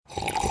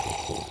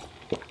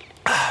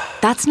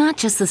That's not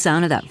just the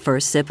sound of that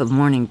first sip of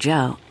Morning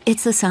Joe.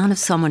 It's the sound of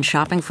someone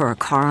shopping for a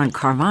car on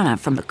Carvana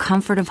from the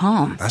comfort of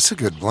home. That's a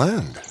good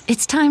blend.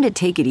 It's time to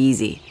take it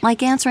easy,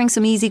 like answering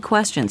some easy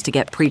questions to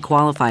get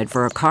pre-qualified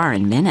for a car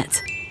in minutes.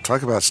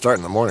 Talk about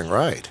starting the morning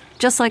right.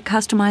 Just like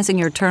customizing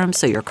your terms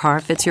so your car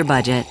fits your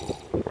budget.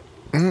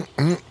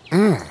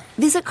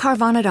 Visit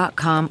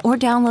Carvana.com or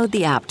download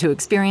the app to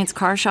experience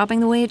car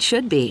shopping the way it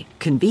should be.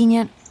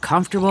 Convenient,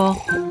 comfortable.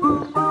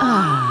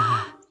 Ah.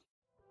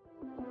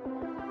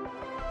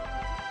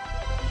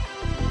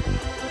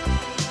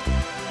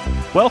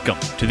 Welcome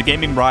to the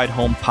Gaming Ride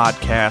Home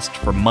podcast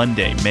for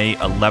Monday, May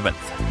 11th.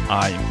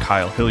 I am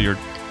Kyle Hilliard.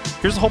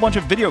 Here's a whole bunch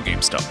of video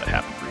game stuff that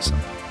happened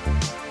recently.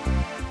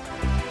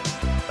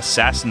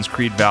 Assassin's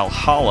Creed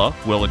Valhalla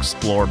will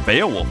explore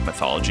Beowulf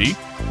mythology.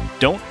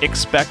 Don't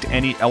expect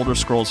any Elder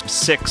Scrolls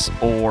 6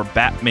 or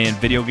Batman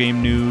video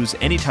game news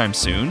anytime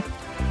soon.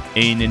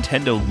 A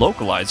Nintendo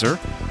localizer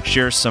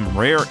shares some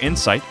rare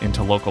insight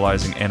into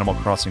localizing Animal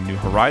Crossing New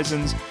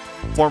Horizons.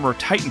 Former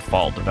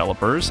Titanfall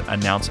developers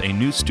announce a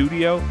new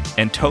studio,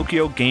 and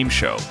Tokyo Game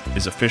Show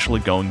is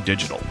officially going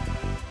digital.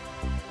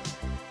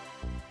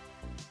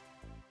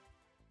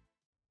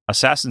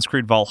 Assassin's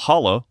Creed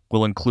Valhalla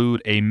will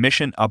include a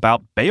mission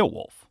about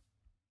Beowulf.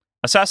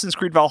 Assassin's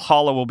Creed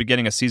Valhalla will be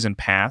getting a season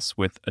pass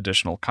with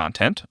additional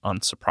content,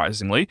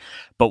 unsurprisingly,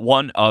 but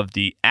one of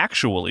the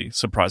actually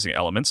surprising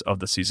elements of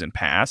the season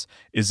pass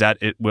is that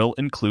it will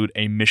include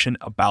a mission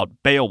about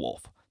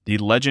Beowulf, the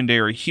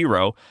legendary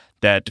hero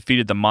that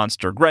defeated the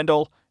monster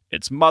Grendel,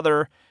 its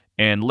mother,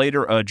 and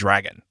later a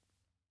dragon.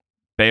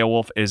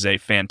 Beowulf is a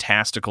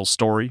fantastical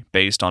story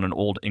based on an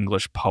Old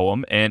English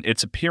poem, and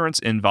its appearance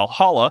in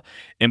Valhalla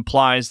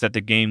implies that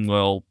the game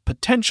will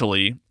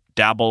potentially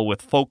dabble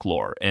with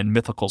folklore and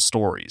mythical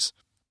stories.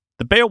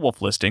 The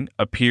Beowulf listing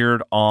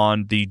appeared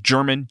on the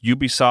German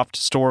Ubisoft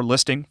store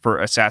listing for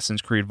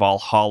Assassin's Creed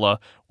Valhalla,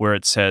 where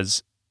it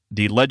says,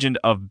 "The Legend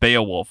of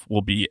Beowulf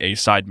will be a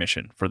side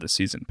mission for the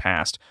season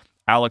pass."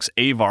 Alex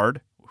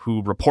Avard,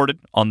 who reported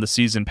on the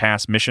Season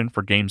Pass mission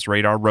for Games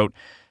Radar, wrote,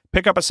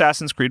 "Pick up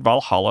Assassin's Creed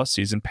Valhalla.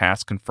 Season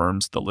Pass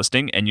confirms the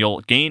listing, and you'll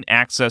gain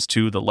access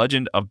to the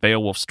Legend of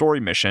Beowulf story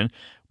mission,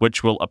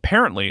 which will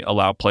apparently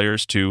allow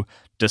players to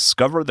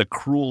discover the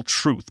cruel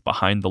truth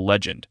behind the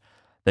legend.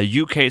 The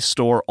UK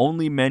store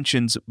only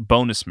mentions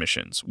bonus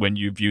missions when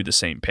you view the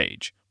same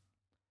page."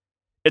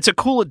 It's a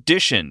cool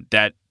addition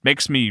that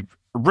makes me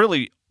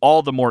really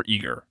all the more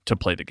eager to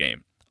play the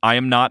game. I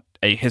am not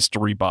a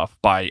history buff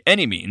by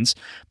any means,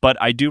 but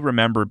I do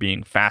remember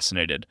being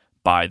fascinated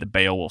by the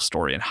Beowulf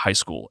story in high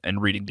school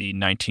and reading the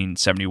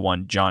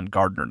 1971 John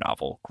Gardner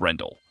novel,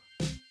 Grendel.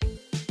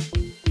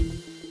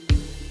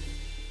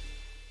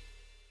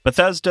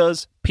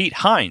 Bethesda's Pete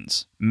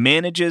Hines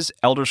manages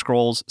Elder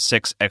Scrolls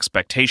 6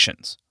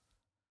 expectations.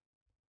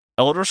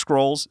 Elder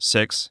Scrolls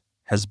 6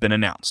 has been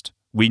announced.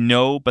 We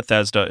know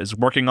Bethesda is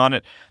working on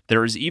it.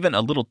 There is even a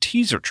little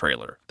teaser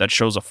trailer that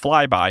shows a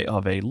flyby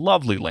of a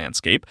lovely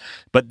landscape,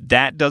 but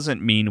that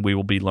doesn't mean we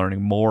will be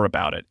learning more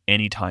about it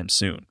anytime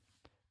soon.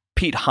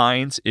 Pete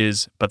Hines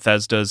is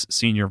Bethesda's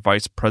Senior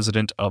Vice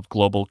President of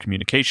Global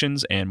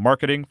Communications and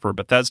Marketing for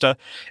Bethesda,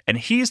 and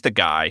he's the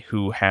guy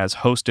who has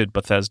hosted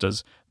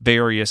Bethesda's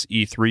various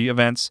E3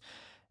 events.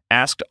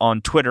 Asked on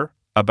Twitter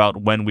about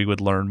when we would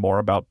learn more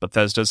about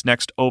Bethesda's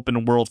next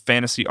open-world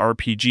fantasy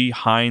RPG,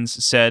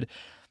 Hines said,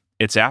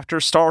 "It's after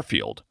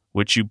Starfield,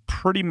 which you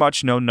pretty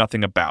much know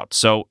nothing about.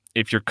 So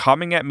if you're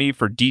coming at me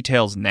for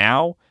details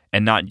now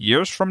and not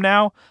years from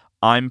now,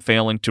 I'm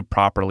failing to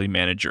properly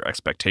manage your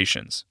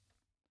expectations."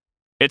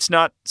 It's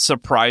not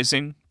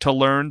surprising to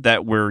learn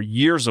that we're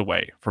years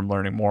away from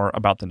learning more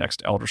about the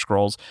next Elder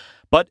Scrolls,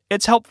 but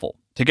it's helpful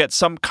to get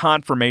some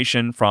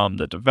confirmation from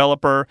the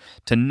developer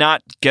to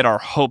not get our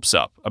hopes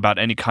up about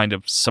any kind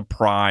of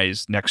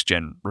surprise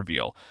next-gen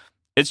reveal.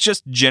 It's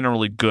just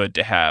generally good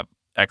to have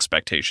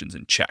expectations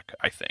in check,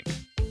 I think.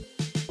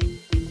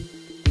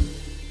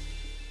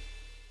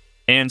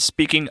 And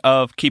speaking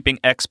of keeping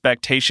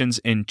expectations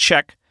in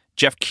check,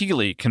 Jeff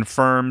Keighley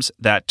confirms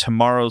that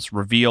tomorrow's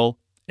reveal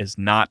is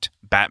not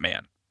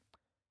Batman.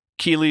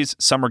 Keighley's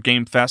Summer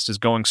Game Fest is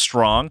going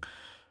strong,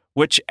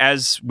 which,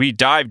 as we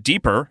dive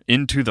deeper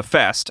into the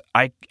fest,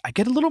 I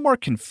get a little more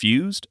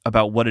confused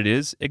about what it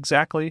is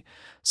exactly.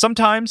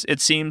 Sometimes it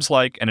seems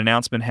like an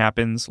announcement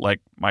happens, like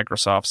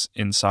Microsoft's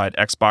Inside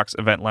Xbox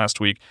event last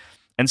week,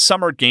 and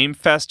Summer Game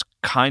Fest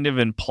kind of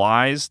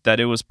implies that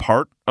it was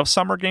part of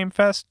Summer Game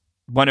Fest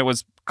when it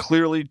was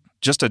clearly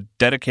just a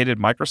dedicated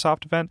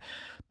Microsoft event.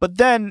 But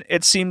then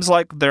it seems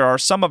like there are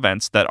some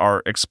events that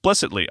are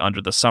explicitly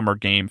under the Summer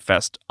Game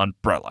Fest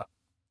umbrella.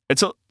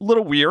 It's a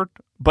little weird,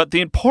 but the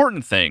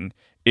important thing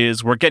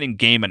is we're getting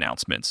game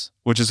announcements,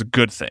 which is a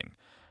good thing.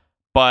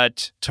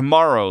 But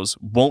tomorrow's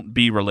won't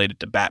be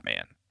related to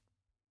Batman.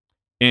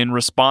 In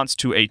response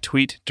to a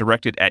tweet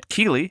directed at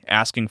Keighley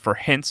asking for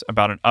hints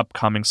about an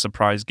upcoming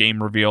surprise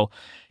game reveal,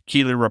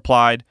 Keighley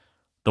replied,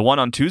 "The one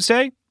on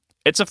Tuesday?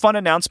 It's a fun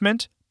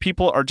announcement.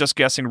 People are just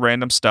guessing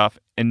random stuff,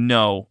 and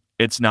no,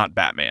 it's not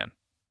Batman."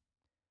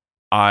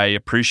 I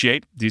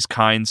appreciate these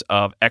kinds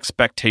of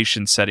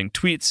expectation-setting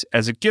tweets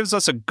as it gives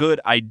us a good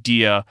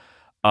idea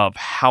of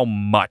how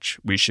much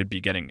we should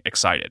be getting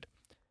excited.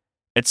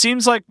 It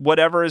seems like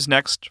whatever is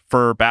next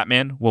for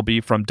Batman will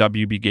be from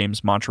WB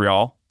Games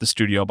Montreal, the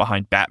studio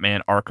behind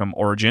Batman Arkham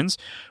Origins,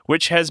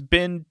 which has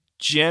been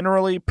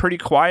generally pretty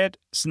quiet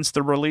since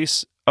the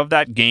release of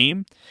that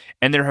game,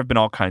 and there have been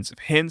all kinds of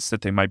hints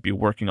that they might be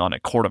working on a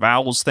Court of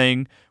Owls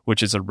thing,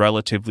 which is a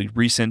relatively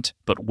recent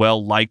but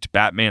well-liked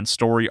Batman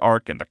story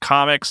arc in the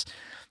comics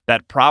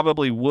that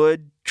probably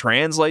would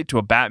translate to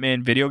a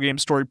Batman video game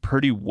story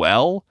pretty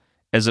well,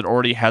 as it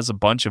already has a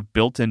bunch of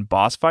built-in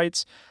boss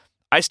fights.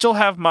 I still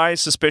have my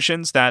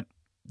suspicions that,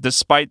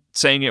 despite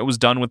saying it was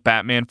done with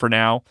Batman for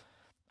now,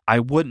 I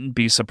wouldn't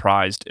be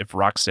surprised if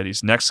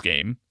Rocksteady's next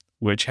game,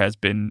 which has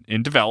been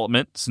in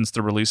development since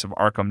the release of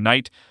Arkham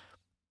Knight,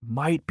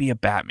 might be a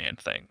Batman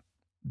thing.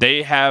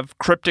 They have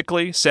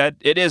cryptically said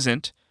it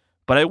isn't,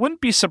 but I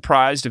wouldn't be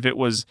surprised if it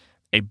was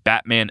a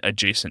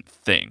Batman-adjacent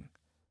thing.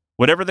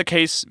 Whatever the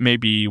case may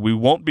be, we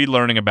won't be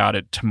learning about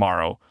it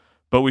tomorrow,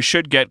 but we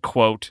should get,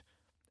 quote,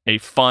 a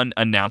fun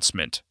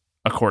announcement,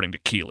 according to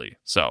Keeley.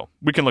 So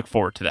we can look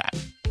forward to that.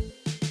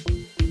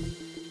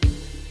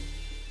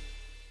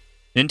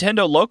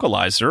 Nintendo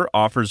Localizer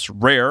offers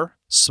rare,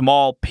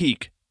 small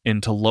peek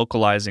into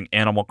localizing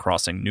Animal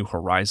Crossing New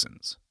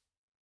Horizons.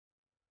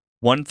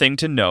 One thing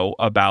to know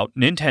about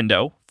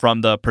Nintendo,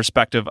 from the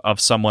perspective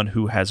of someone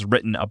who has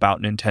written about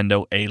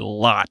Nintendo a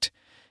lot,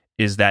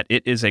 is that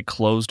it is a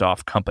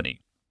closed-off company.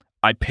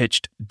 I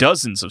pitched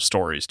dozens of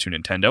stories to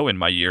Nintendo in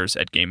my years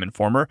at Game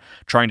Informer,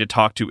 trying to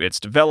talk to its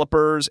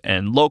developers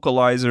and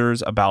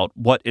localizers about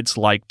what it's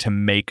like to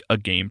make a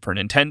game for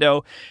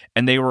Nintendo,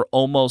 and they were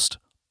almost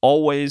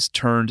always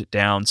turned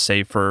down,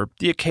 save for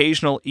the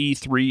occasional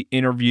E3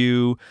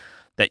 interview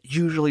that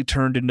usually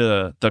turned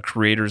into the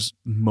creators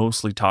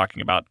mostly talking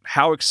about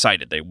how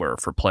excited they were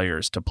for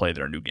players to play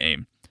their new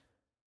game.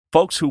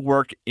 Folks who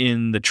work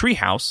in the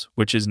Treehouse,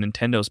 which is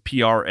Nintendo's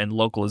PR and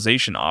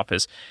localization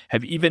office,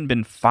 have even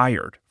been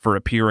fired for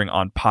appearing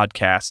on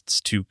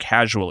podcasts to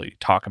casually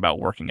talk about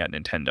working at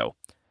Nintendo.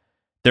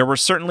 There were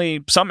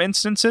certainly some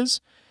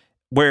instances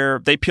where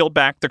they peeled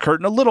back the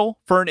curtain a little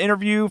for an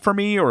interview for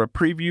me or a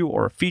preview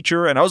or a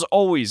feature, and I was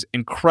always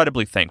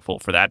incredibly thankful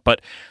for that,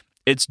 but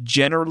it's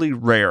generally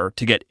rare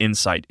to get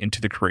insight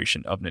into the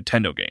creation of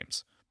Nintendo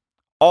games.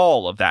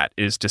 All of that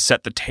is to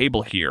set the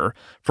table here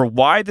for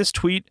why this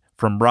tweet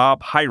from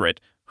Rob Hyritt,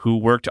 who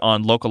worked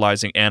on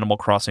localizing Animal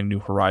Crossing New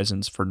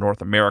Horizons for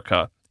North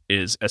America,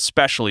 is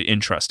especially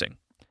interesting.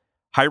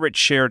 Hyritt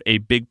shared a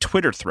big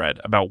Twitter thread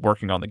about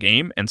working on the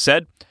game and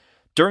said,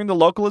 "During the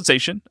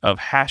localization of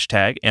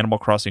hashtag Animal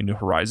Crossing New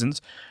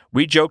Horizons,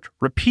 we joked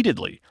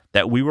repeatedly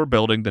that we were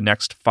building the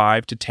next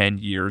 5 to 10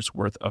 years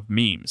worth of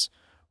memes.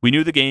 We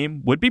knew the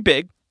game would be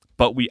big,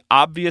 but we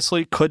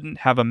obviously couldn't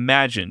have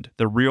imagined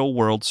the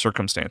real-world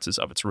circumstances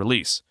of its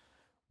release.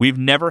 We've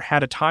never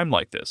had a time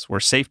like this,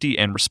 where safety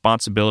and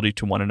responsibility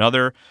to one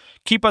another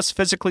keep us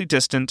physically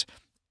distant,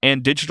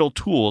 and digital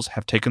tools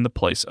have taken the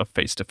place of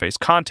face-to-face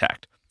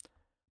contact.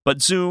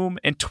 But Zoom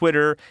and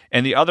Twitter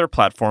and the other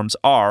platforms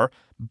are,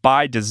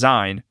 by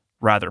design,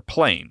 rather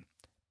plain.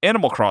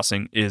 Animal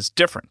Crossing is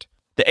different.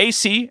 The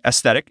AC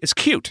aesthetic is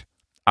cute.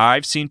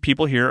 I've seen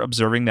people here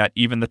observing that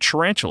even the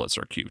tarantulas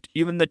are cute.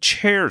 Even the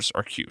chairs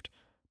are cute.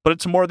 But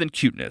it's more than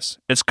cuteness.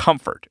 It's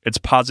comfort. It's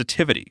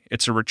positivity.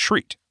 It's a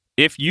retreat.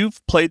 If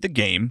you've played the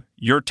game,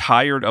 you're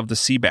tired of the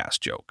sea bass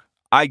joke.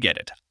 I get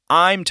it.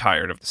 I'm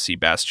tired of the sea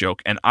bass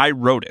joke, and I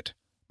wrote it.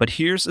 But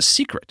here's a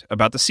secret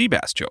about the sea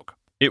bass joke.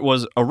 It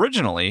was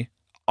originally,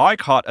 I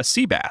caught a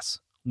sea bass.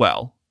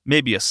 Well,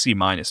 maybe a C-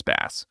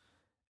 bass.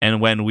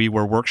 And when we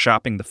were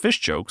workshopping the fish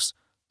jokes,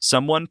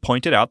 someone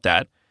pointed out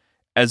that,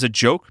 as a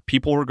joke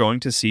people were going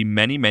to see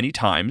many, many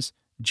times,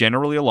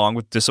 generally along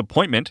with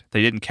disappointment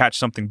they didn't catch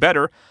something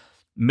better,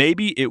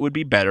 maybe it would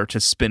be better to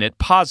spin it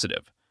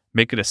positive,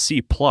 make it a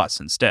C+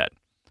 instead.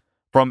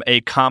 From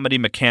a comedy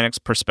mechanics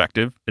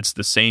perspective, it's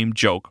the same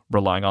joke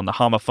relying on the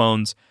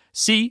homophones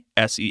C,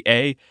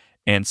 S-E-A,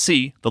 and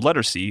C, the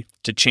letter C,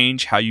 to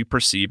change how you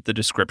perceive the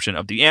description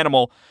of the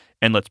animal.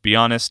 And let's be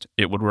honest,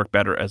 it would work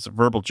better as a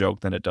verbal joke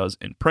than it does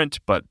in print,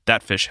 but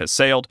that fish has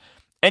sailed.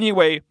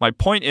 Anyway, my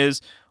point is,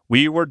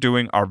 we were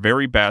doing our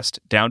very best,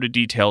 down to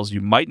details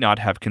you might not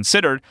have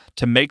considered,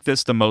 to make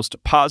this the most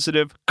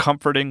positive,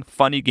 comforting,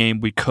 funny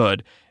game we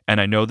could, and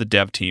I know the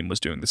dev team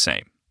was doing the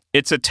same.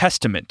 It's a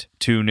testament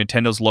to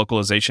Nintendo's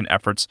localization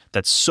efforts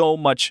that so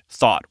much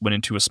thought went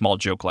into a small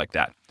joke like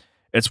that.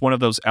 It's one of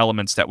those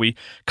elements that we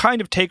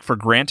kind of take for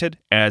granted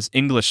as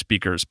English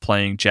speakers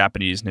playing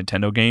Japanese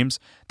Nintendo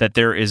games, that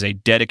there is a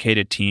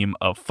dedicated team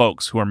of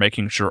folks who are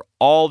making sure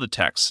all the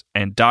text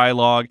and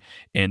dialogue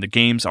in the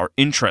games are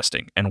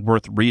interesting and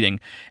worth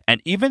reading.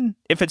 And even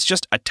if it's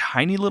just a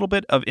tiny little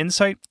bit of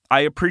insight,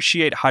 I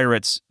appreciate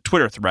Hyritt's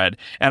Twitter thread,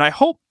 and I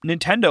hope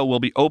Nintendo will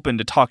be open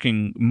to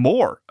talking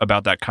more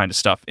about that kind of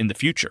stuff in the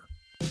future.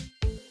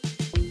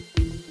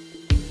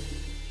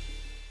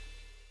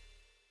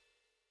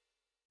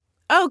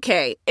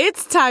 Okay,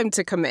 it's time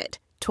to commit.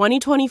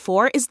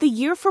 2024 is the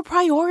year for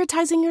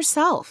prioritizing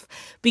yourself.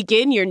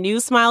 Begin your new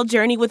smile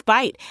journey with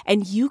Byte,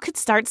 and you could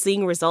start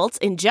seeing results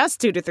in just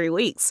 2 to 3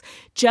 weeks.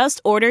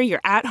 Just order your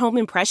at-home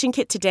impression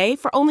kit today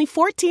for only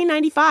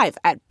 $14.95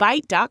 at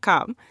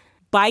Byte.com.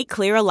 Byte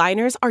Clear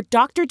aligners are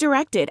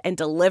doctor-directed and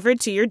delivered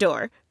to your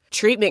door.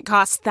 Treatment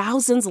costs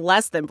thousands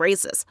less than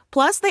braces.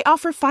 Plus, they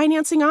offer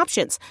financing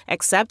options,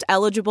 accept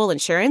eligible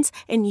insurance,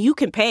 and you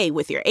can pay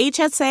with your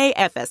HSA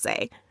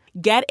FSA.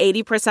 Get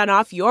 80%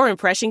 off your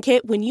impression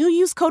kit when you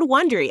use code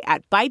WONDERY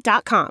at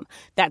Byte.com.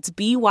 That's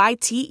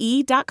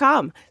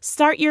BYTE.com.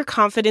 Start your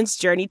confidence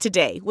journey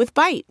today with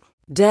Byte.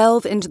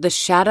 Delve into the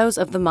shadows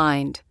of the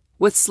mind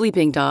with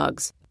Sleeping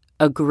Dogs,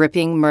 a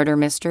gripping murder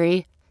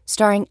mystery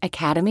starring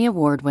Academy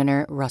Award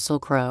winner Russell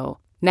Crowe.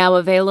 Now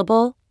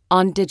available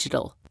on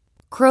digital.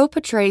 Crowe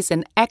portrays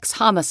an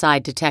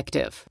ex-homicide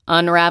detective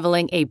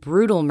unraveling a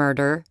brutal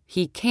murder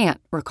he can't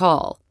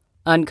recall.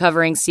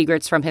 Uncovering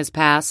secrets from his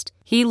past,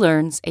 he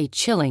learns a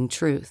chilling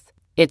truth.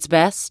 It's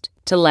best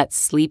to let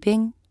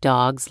sleeping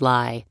dogs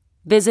lie.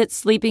 Visit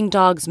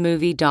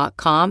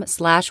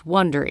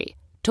sleepingdogsmovie.com/Wondery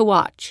to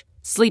watch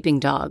Sleeping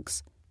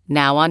Dogs,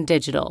 now on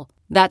digital.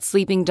 That's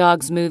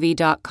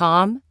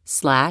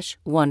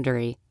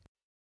sleepingdogsmovie.com/Wondery.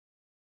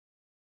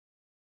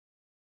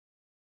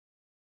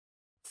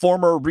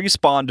 Former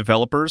Respawn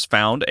developers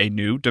found a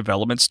new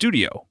development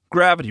studio,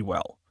 Gravity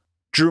Well.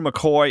 Drew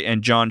McCoy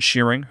and John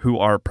Shearing, who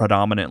are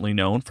predominantly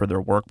known for their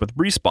work with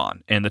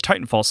Respawn and the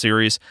Titanfall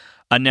series,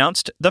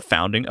 announced the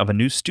founding of a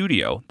new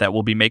studio that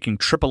will be making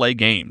AAA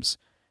games.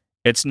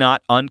 It's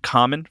not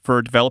uncommon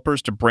for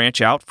developers to branch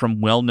out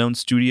from well-known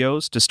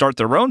studios to start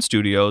their own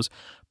studios,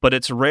 but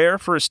it's rare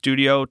for a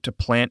studio to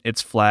plant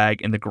its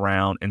flag in the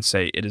ground and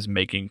say it is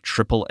making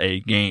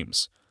AAA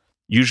games.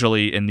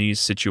 Usually in these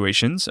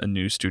situations, a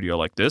new studio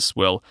like this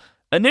will,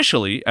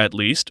 initially at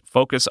least,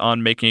 focus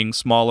on making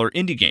smaller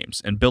indie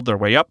games and build their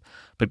way up,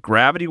 but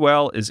Gravity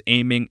Well is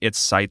aiming its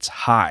sights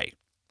high.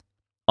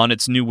 On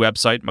its new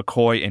website,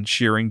 McCoy and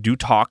Shearing do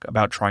talk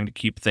about trying to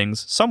keep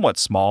things somewhat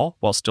small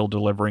while still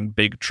delivering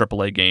big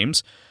AAA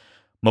games.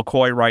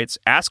 McCoy writes,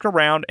 "Ask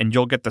around and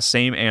you'll get the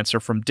same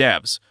answer from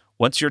devs.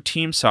 Once your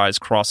team size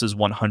crosses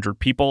 100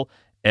 people,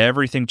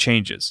 everything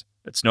changes.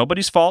 It's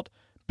nobody's fault.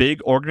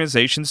 Big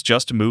organizations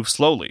just move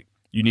slowly.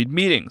 You need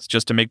meetings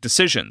just to make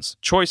decisions.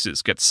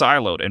 Choices get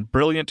siloed, and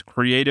brilliant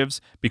creatives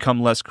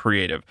become less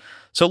creative.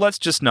 So let's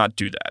just not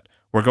do that.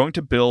 We're going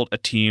to build a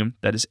team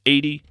that is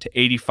 80 to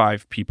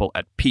 85 people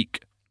at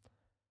peak."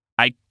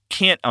 I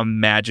can't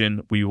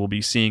imagine we will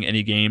be seeing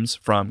any games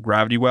from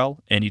Gravity Well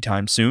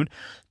anytime soon,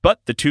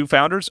 but the two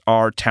founders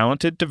are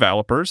talented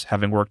developers,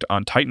 having worked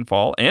on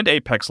Titanfall and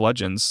Apex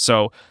Legends,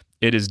 so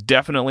it is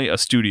definitely a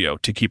studio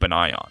to keep an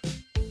eye on.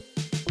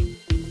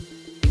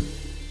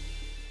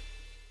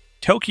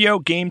 Tokyo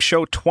Game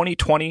Show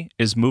 2020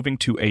 is moving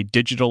to a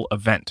digital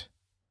event.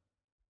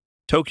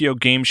 Tokyo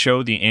Game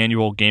Show, the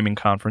annual gaming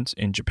conference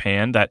in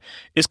Japan that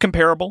is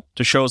comparable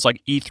to shows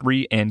like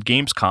E3 and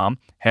Gamescom,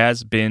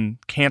 has been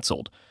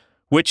canceled,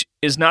 which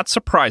is not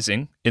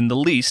surprising in the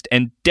least,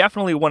 and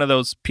definitely one of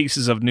those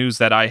pieces of news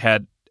that I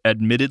had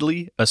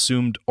admittedly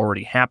assumed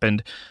already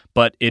happened,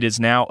 but it is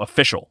now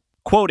official.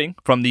 Quoting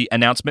from the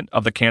announcement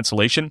of the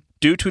cancellation,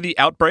 "Due to the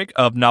outbreak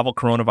of novel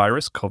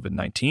coronavirus,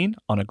 COVID-19,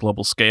 on a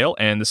global scale,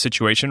 and the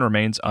situation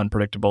remains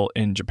unpredictable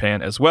in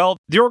Japan as well,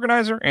 the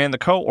organizer and the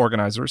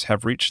co-organizers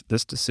have reached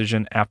this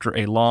decision after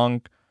a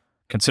long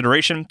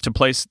consideration to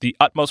place the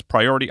utmost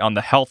priority on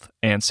the health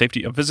and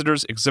safety of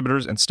visitors,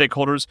 exhibitors, and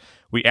stakeholders.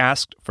 We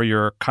asked for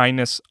your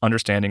kindness,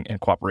 understanding, and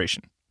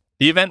cooperation."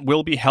 The event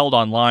will be held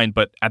online,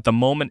 but at the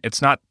moment,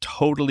 it's not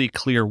totally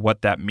clear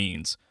what that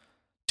means.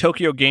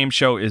 Tokyo Game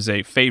Show is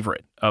a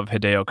favorite of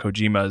Hideo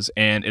Kojima's,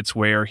 and it's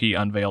where he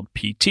unveiled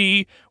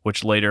PT,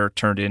 which later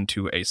turned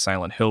into a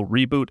Silent Hill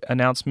reboot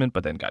announcement,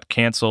 but then got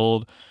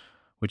canceled,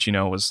 which,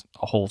 was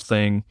a whole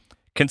thing.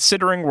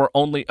 Considering we're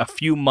only a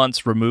few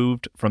months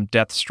removed from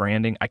Death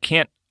Stranding, I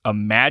can't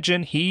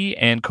imagine he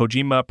and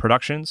Kojima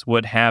Productions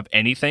would have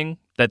anything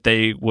that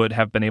they would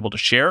have been able to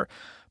share,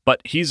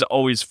 but he's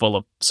always full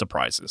of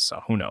surprises,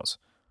 so who knows.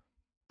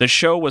 The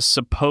show was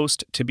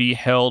supposed to be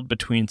held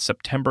between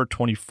September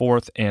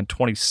 24th and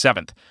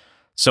 27th,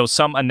 so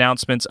some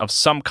announcements of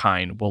some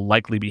kind will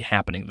likely be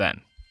happening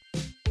then.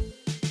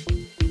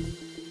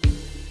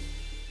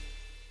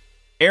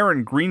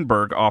 Aaron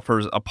Greenberg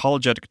offers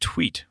apologetic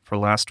tweet for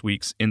last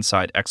week's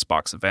Inside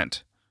Xbox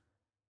event.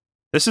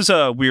 This is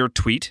a weird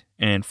tweet,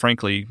 and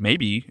frankly,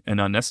 maybe an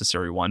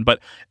unnecessary one,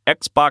 but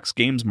Xbox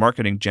Games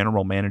Marketing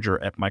General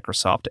Manager at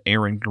Microsoft,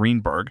 Aaron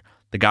Greenberg,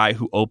 the guy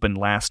who opened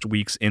last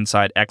week's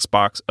Inside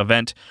Xbox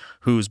event,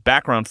 whose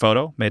background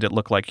photo made it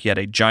look like he had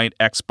a giant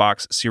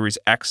Xbox Series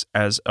X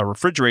as a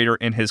refrigerator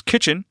in his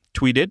kitchen,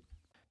 tweeted,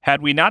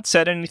 "Had we not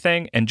said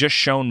anything and just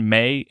shown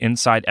May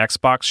Inside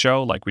Xbox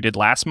show like we did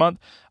last month,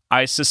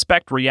 I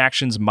suspect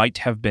reactions might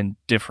have been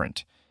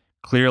different.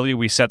 Clearly,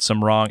 we set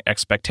some wrong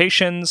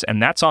expectations,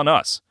 and that's on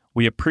us.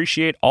 We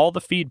appreciate all the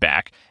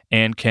feedback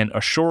and can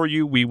assure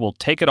you we will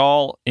take it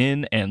all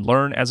in and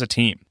learn as a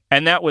team.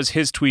 And that was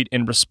his tweet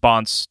in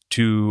response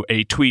to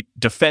a tweet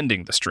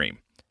defending the stream.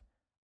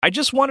 I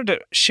just wanted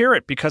to share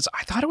it because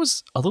I thought it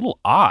was a little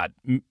odd.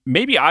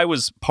 Maybe I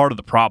was part of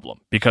the problem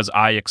because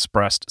I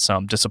expressed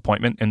some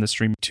disappointment in the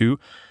stream too.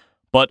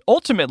 But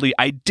ultimately,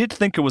 I did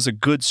think it was a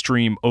good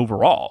stream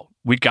overall.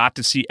 We got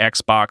to see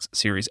Xbox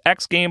Series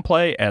X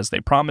gameplay as they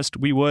promised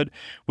we would,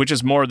 which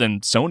is more than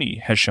Sony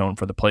has shown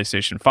for the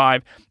PlayStation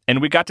 5.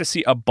 And we got to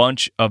see a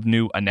bunch of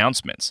new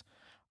announcements.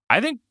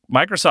 I think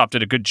Microsoft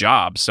did a good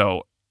job.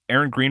 So,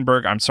 Aaron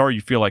Greenberg, I'm sorry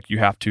you feel like you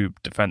have to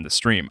defend the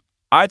stream.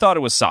 I thought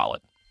it was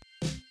solid.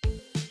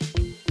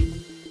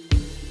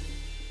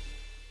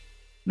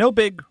 No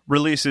big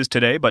releases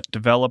today, but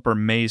developer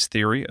Maze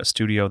Theory, a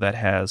studio that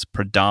has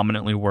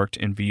predominantly worked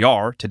in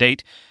VR to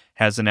date,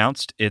 has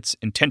announced its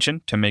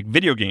intention to make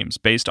video games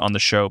based on the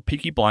show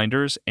Peaky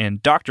Blinders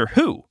and Doctor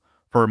Who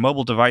for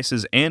mobile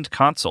devices and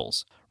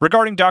consoles.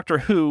 Regarding Doctor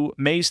Who,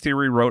 Maze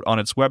Theory wrote on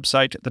its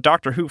website, the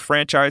Doctor Who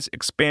franchise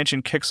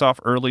expansion kicks off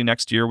early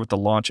next year with the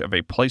launch of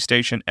a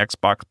PlayStation,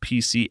 Xbox,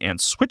 PC, and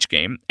Switch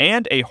game,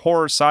 and a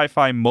horror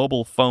sci-fi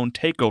mobile phone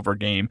takeover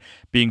game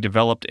being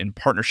developed in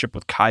partnership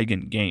with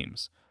Kaigen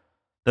Games.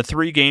 The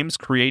 3 games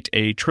create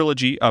a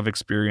trilogy of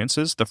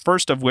experiences, the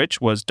first of which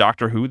was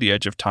Doctor Who: The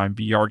Edge of Time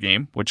VR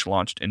game, which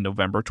launched in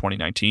November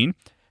 2019.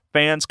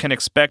 Fans can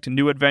expect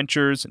new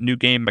adventures, new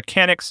game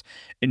mechanics,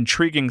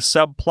 intriguing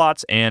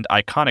subplots, and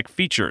iconic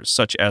features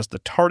such as the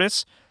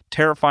TARDIS,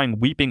 terrifying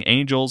weeping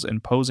angels,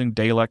 imposing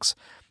Daleks,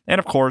 and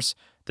of course,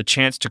 the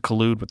chance to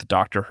collude with the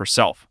Doctor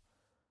herself.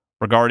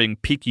 Regarding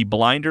Peaky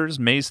Blinders,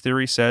 Maze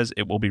Theory says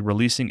it will be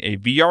releasing a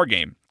VR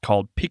game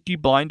called Peaky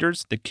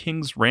Blinders: The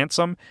King's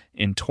Ransom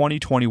in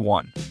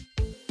 2021.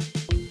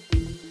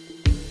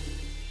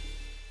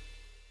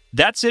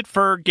 That's it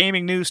for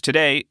gaming news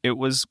today. It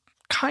was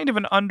kind of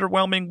an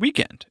underwhelming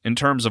weekend in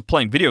terms of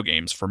playing video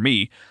games for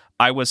me.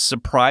 I was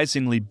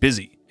surprisingly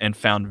busy and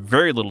found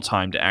very little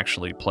time to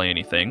actually play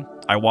anything.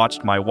 I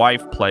watched my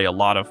wife play a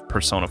lot of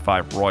Persona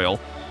 5 Royal,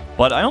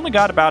 but I only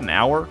got about an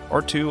hour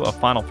or two of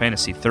Final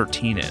Fantasy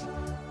 13 in.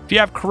 If you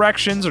have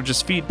corrections or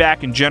just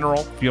feedback in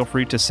general, feel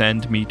free to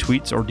send me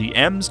tweets or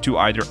DMs to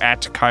either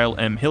at Kyle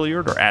M.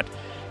 Hilliard or at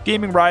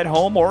Gaming Ride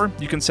Home, or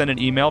you can send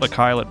an email to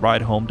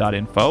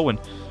kyle@ridehome.info, and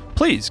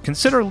please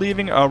consider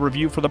leaving a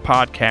review for the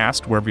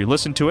podcast wherever you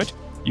listen to it.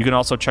 You can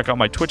also check out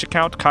my Twitch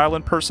account, Kyle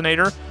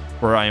Impersonator,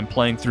 where I am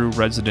playing through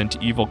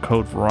Resident Evil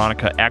Code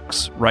Veronica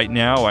X right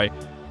now. I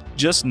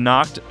just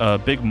knocked a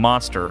big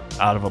monster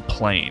out of a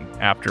plane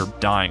after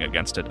dying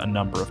against it a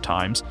number of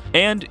times.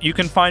 And you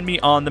can find me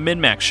on the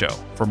MinMax Show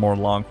for more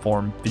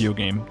long-form video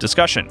game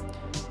discussion.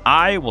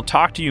 I will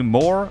talk to you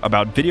more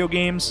about video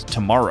games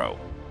tomorrow.